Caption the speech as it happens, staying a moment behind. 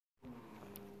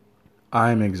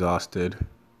I'm exhausted.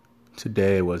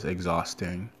 Today was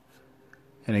exhausting.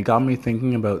 And it got me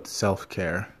thinking about self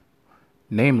care,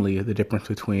 namely the difference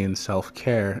between self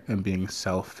care and being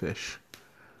selfish.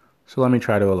 So let me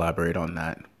try to elaborate on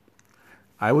that.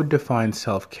 I would define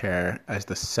self care as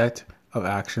the set of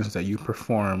actions that you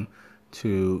perform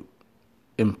to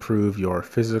improve your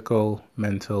physical,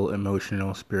 mental,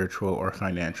 emotional, spiritual, or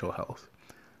financial health.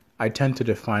 I tend to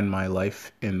define my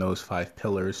life in those five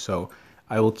pillars, so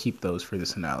I will keep those for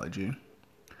this analogy.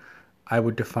 I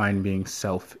would define being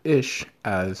selfish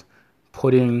as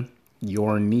putting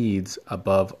your needs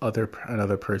above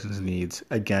another person's needs,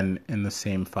 again in the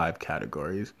same five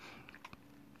categories.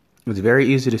 It's very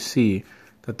easy to see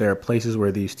that there are places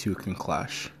where these two can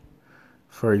clash.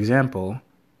 For example,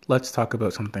 let's talk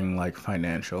about something like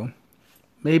financial.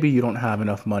 Maybe you don't have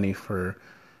enough money for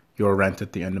your rent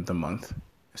at the end of the month.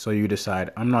 So you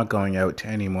decide, I'm not going out to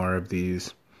any more of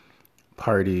these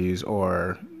parties,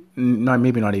 or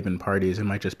maybe not even parties. It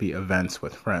might just be events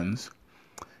with friends.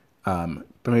 But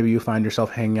maybe you find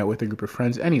yourself hanging out with a group of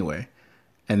friends anyway,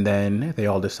 and then they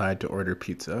all decide to order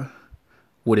pizza.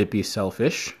 Would it be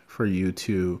selfish for you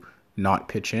to not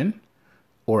pitch in?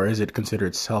 Or is it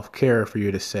considered self-care for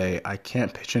you to say, I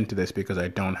can't pitch into this because I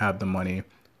don't have the money.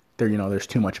 There's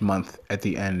too much month at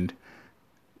the end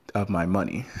of my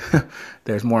money.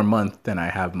 There's more month than I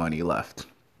have money left.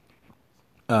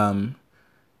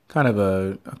 Kind of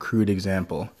a crude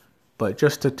example, but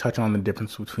just to touch on the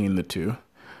difference between the two.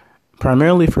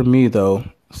 Primarily for me, though,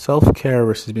 self-care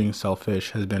versus being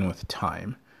selfish has been with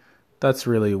time. That's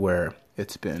really where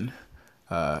it's been.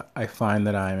 I find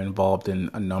that I'm involved in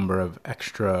a number of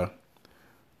extra,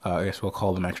 I guess we'll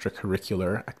call them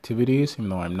extracurricular activities, even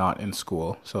though I'm not in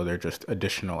school. So they're just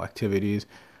additional activities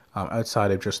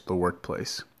outside of just the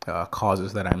workplace.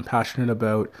 Causes that I'm passionate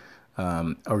about,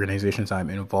 organizations I'm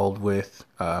involved with,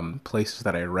 places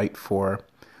that I write for,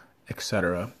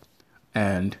 etc.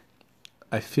 And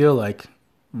I feel like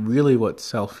really what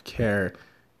self-care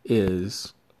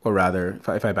is, or rather,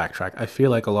 if I backtrack, I feel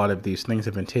like a lot of these things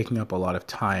have been taking up a lot of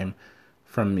time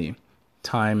from me.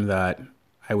 Time that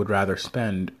I would rather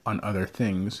spend on other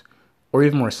things, or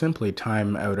even more simply,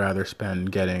 time I would rather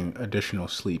spend getting additional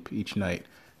sleep each night.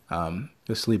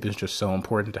 The sleep is just so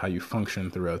important to how you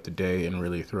function throughout the day and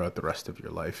really throughout the rest of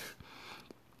your life.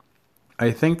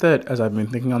 I think that as I've been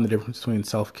thinking on the difference between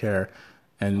self-care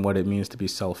and what it means to be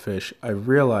selfish, I've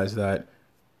realized that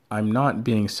I'm not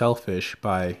being selfish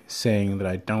by saying that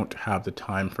I don't have the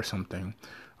time for something,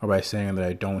 or by saying that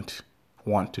I don't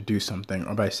want to do something,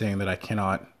 or by saying that I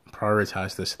cannot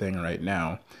prioritize this thing right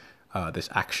now, this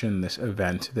action, this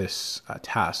event, this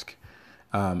task.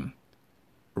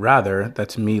 Rather,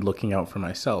 that's me looking out for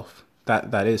myself.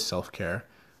 That is self-care.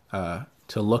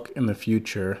 To look in the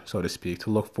future, so to speak, to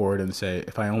look forward and say,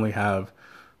 if I only have,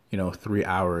 3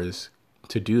 hours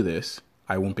to do this,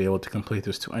 I won't be able to complete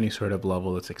this to any sort of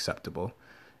level that's acceptable.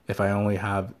 If I only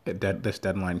have this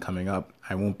deadline coming up,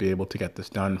 I won't be able to get this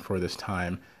done for this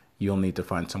time. You'll need to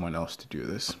find someone else to do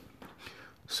this.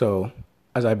 So,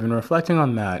 as I've been reflecting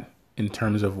on that in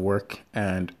terms of work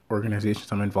and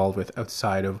organizations I'm involved with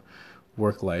outside of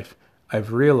work life,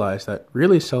 I've realized that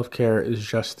really self-care is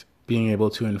just being able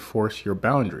to enforce your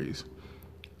boundaries.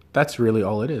 That's really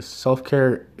all it is.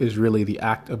 Self-care is really the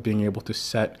act of being able to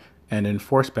set and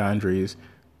enforce boundaries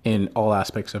in all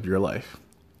aspects of your life.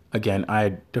 Again,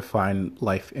 I define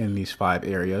life in these five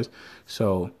areas.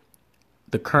 So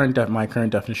my current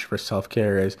definition for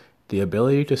self-care is the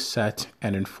ability to set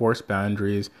and enforce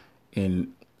boundaries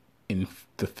in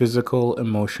the physical,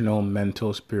 emotional,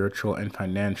 mental, spiritual, and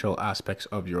financial aspects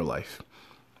of your life.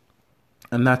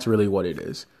 And that's really what it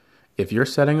is. If you're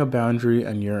setting a boundary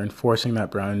and you're enforcing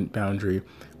that boundary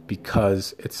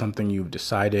because it's something you've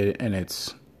decided and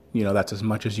it's, that's as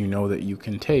much as you know that you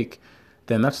can take,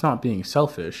 then that's not being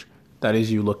selfish. That is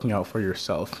you looking out for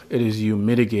yourself. It is you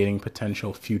mitigating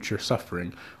potential future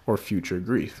suffering or future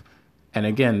grief. And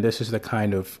again, this is the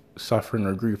kind of suffering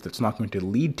or grief that's not going to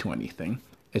lead to anything.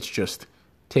 It's just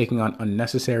taking on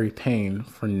unnecessary pain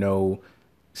for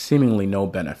seemingly no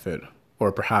benefit,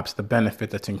 or perhaps the benefit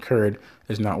that's incurred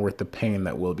is not worth the pain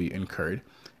that will be incurred.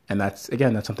 And that's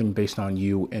something based on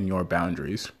you and your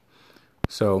boundaries.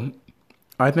 So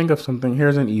I think of something,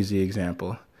 here's an easy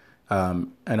example.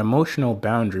 An emotional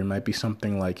boundary might be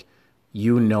something like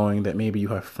you knowing that maybe you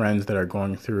have friends that are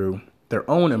going through their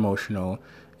own emotional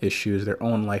issues, their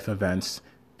own life events,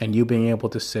 and you being able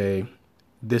to say,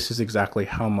 this is exactly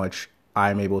how much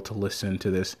I'm able to listen to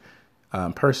this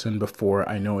person before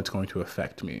I know it's going to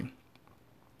affect me.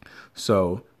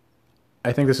 So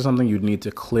I think this is something you'd need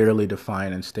to clearly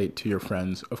define and state to your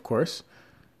friends, of course.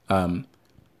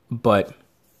 but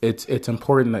it's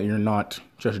important that you're not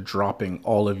just dropping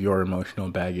all of your emotional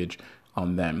baggage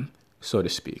on them, so to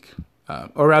speak.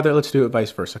 Or rather, let's do it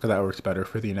vice versa, because that works better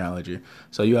for the analogy.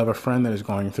 So you have a friend that is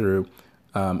going through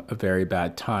a very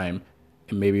bad time,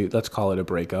 and maybe let's call it a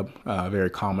breakup, very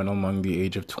common among the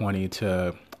age of 20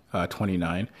 to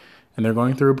 29, and they're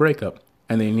going through a breakup,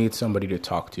 and they need somebody to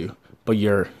talk to, but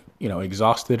you're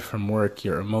exhausted from work,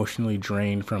 you're emotionally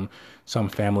drained from some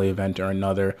family event or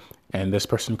another, and this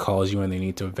person calls you and they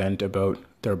need to vent about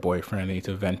their boyfriend, they need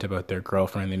to vent about their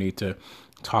girlfriend, they need to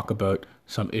talk about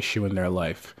some issue in their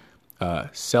life.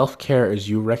 Self-care is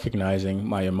you recognizing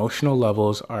my emotional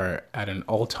levels are at an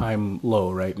all-time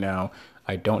low right now.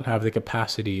 I don't have the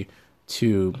capacity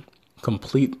to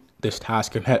complete this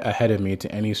task ahead of me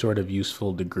to any sort of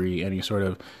useful degree, any sort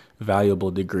of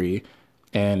valuable degree.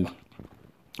 And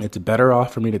it's better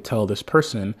off for me to tell this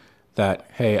person that,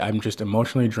 hey, I'm just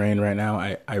emotionally drained right now.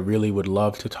 I really would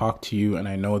love to talk to you, and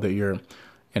I know that you're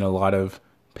in a lot of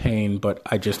pain, but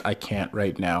I can't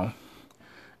right now.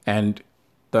 And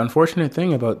the unfortunate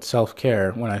thing about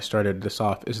self-care, when I started this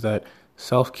off, is that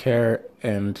self-care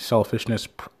and selfishness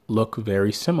look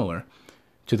very similar.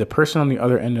 To the person on the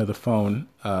other end of the phone,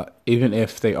 even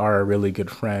if they are a really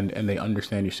good friend and they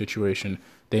understand your situation,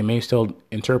 they may still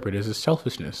interpret it as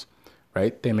selfishness,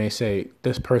 right? They may say,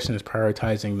 this person is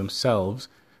prioritizing themselves,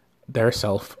 their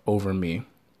self over me.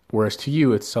 Whereas to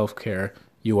you, it's self-care.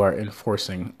 You are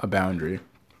enforcing a boundary.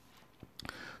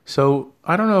 So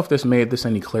I don't know if this made this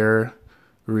any clearer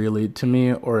really to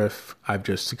me, or if I've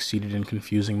just succeeded in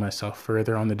confusing myself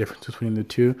further on the difference between the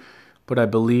two. But I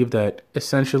believe that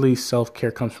essentially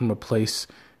self-care comes from a place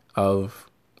of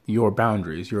your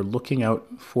boundaries. You're looking out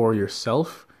for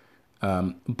yourself,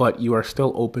 but you are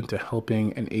still open to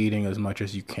helping and aiding as much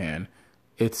as you can.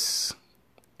 It's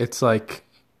like,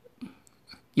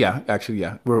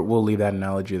 we'll leave that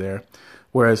analogy there.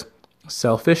 Whereas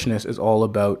selfishness is all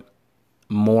about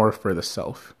more for the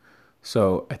self.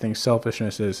 So I think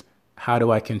selfishness is, how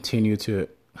do I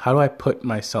put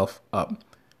myself up?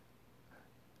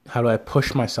 How do I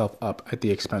push myself up at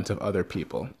the expense of other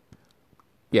people?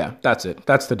 Yeah, that's it.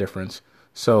 That's the difference.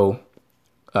 So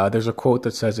there's a quote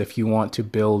that says, if you want to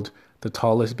build the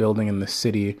tallest building in the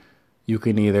city, you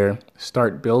can either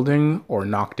start building or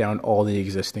knock down all the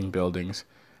existing buildings.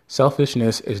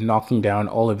 Selfishness is knocking down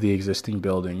all of the existing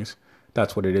buildings.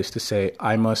 That's what it is to say,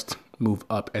 I must move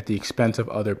up at the expense of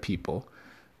other people.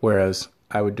 Whereas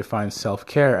I would define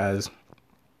self-care as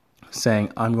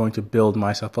saying, I'm going to build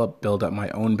myself up, build up my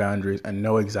own boundaries, and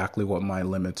know exactly what my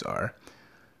limits are.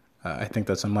 I think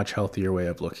that's a much healthier way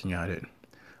of looking at it.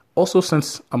 Also,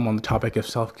 since I'm on the topic of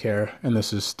self-care, and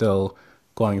this is still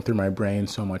going through my brain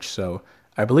so much so,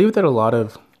 I believe that a lot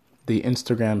of the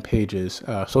Instagram pages,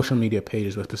 social media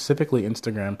pages, but specifically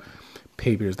Instagram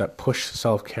pages that push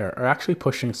self-care are actually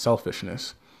pushing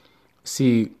selfishness.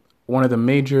 See, one of the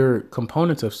major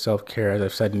components of self-care, as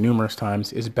I've said numerous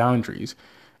times, is boundaries.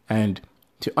 And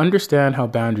to understand how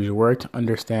boundaries work, to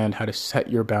understand how to set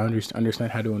your boundaries, to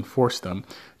understand how to enforce them,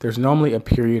 there's normally a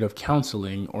period of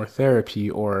counseling or therapy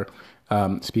or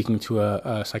speaking to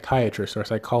a psychiatrist or a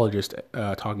psychologist,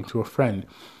 talking to a friend.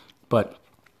 But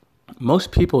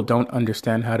most people don't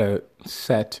understand how to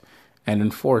set and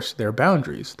enforce their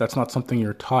boundaries. That's not something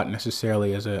you're taught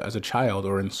necessarily as a child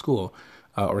or in school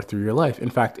or through your life. In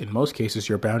fact, in most cases,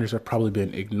 your boundaries have probably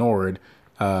been ignored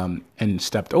and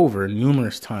stepped over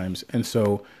numerous times. And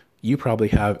so you probably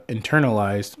have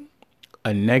internalized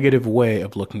a negative way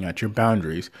of looking at your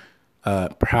boundaries.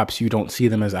 Perhaps you don't see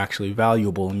them as actually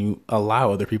valuable and you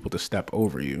allow other people to step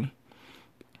over you.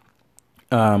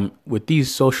 With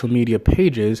these social media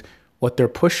pages, what they're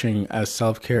pushing as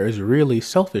self-care is really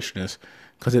selfishness,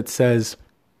 because it says,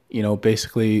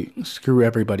 basically screw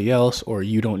everybody else, or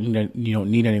you don't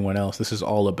need anyone else. This is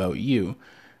all about you.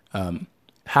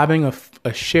 Having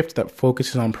a shift that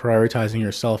focuses on prioritizing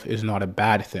yourself is not a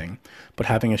bad thing, but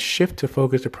having a shift to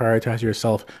focus to prioritize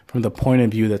yourself from the point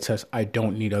of view that says, I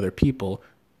don't need other people,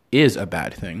 is a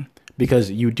bad thing, because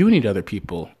you do need other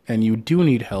people and you do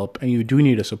need help and you do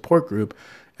need a support group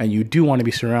and you do want to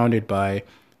be surrounded by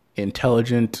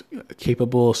intelligent,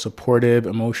 capable, supportive,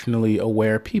 emotionally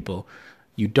aware people.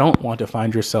 You don't want to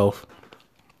find yourself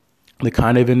the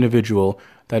kind of individual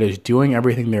that is doing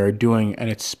everything they're doing and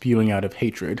it's spewing out of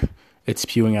hatred. It's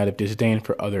spewing out of disdain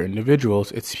for other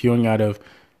individuals. It's spewing out of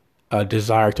a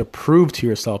desire to prove to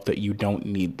yourself that you don't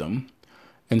need them.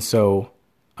 And so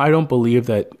I don't believe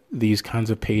that these kinds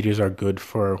of pages are good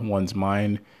for one's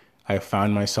mind. I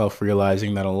found myself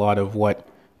realizing that a lot of what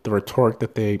the rhetoric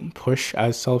that they push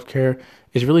as self-care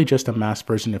is really just a mass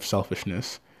version of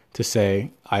selfishness. to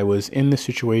say, I was in this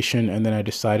situation and then I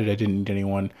decided I didn't need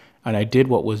anyone and I did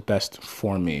what was best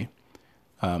for me.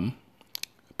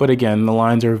 But again, the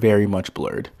lines are very much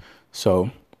blurred.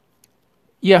 So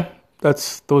yeah,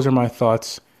 those are my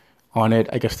thoughts on it.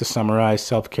 I guess to summarize,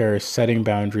 self-care is setting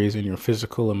boundaries in your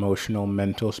physical, emotional,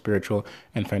 mental, spiritual,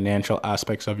 and financial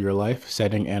aspects of your life,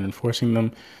 setting and enforcing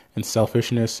them. And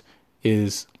selfishness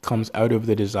comes out of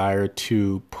the desire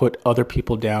to put other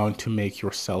people down to make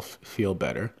yourself feel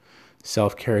better.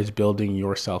 Self-care is building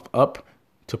yourself up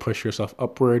to push yourself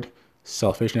upward.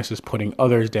 Selfishness is putting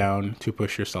others down to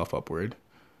push yourself upward.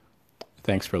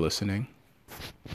 Thanks for listening.